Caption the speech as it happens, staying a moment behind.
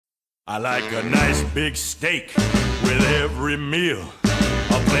I like a nice big steak with every meal,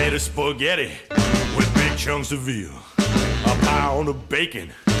 a plate of spaghetti with big chunks of veal, a pound of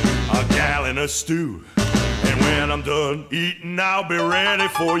bacon, a gallon of stew, and when I'm done eating, I'll be ready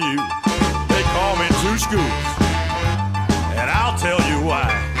for you. They call me Two Scoops, and I'll tell you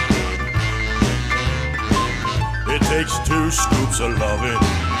why. It takes 2 scoops of loving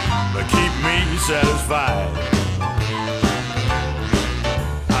to keep me satisfied.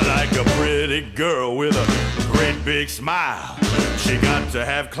 I like a pretty girl with a great big smile. She got to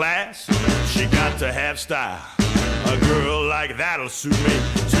have class, she got to have style. A girl like that'll suit me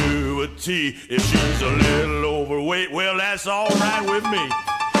to a T. If she's a little overweight, well, that's all right with me.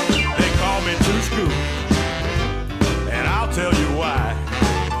 They call me Two Scoops, and I'll tell you why.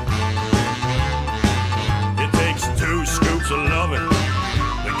 It takes 2 scoops of loving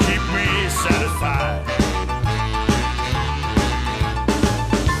to keep me satisfied.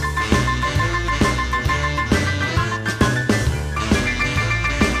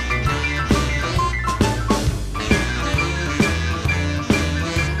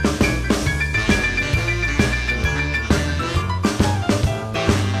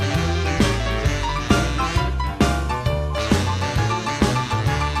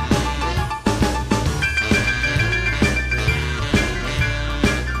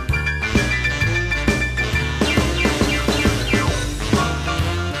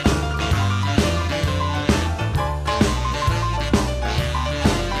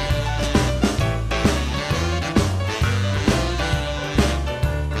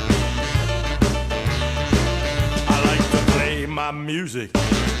 Music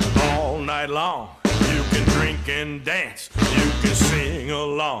all night long. You can drink and dance, you can sing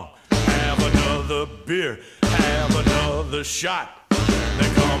along. Have another beer, have another shot.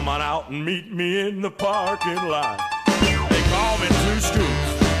 Then come on out and meet me in the parking lot. They call me Two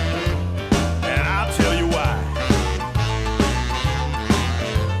Scoops, and I'll tell you why.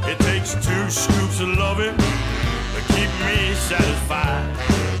 It takes 2 scoops of loving to keep me satisfied.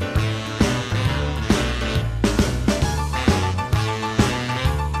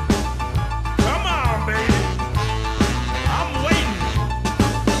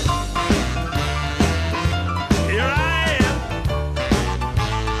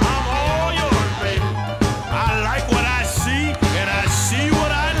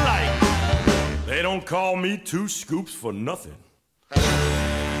 Don't call me Two Scoops for nothing.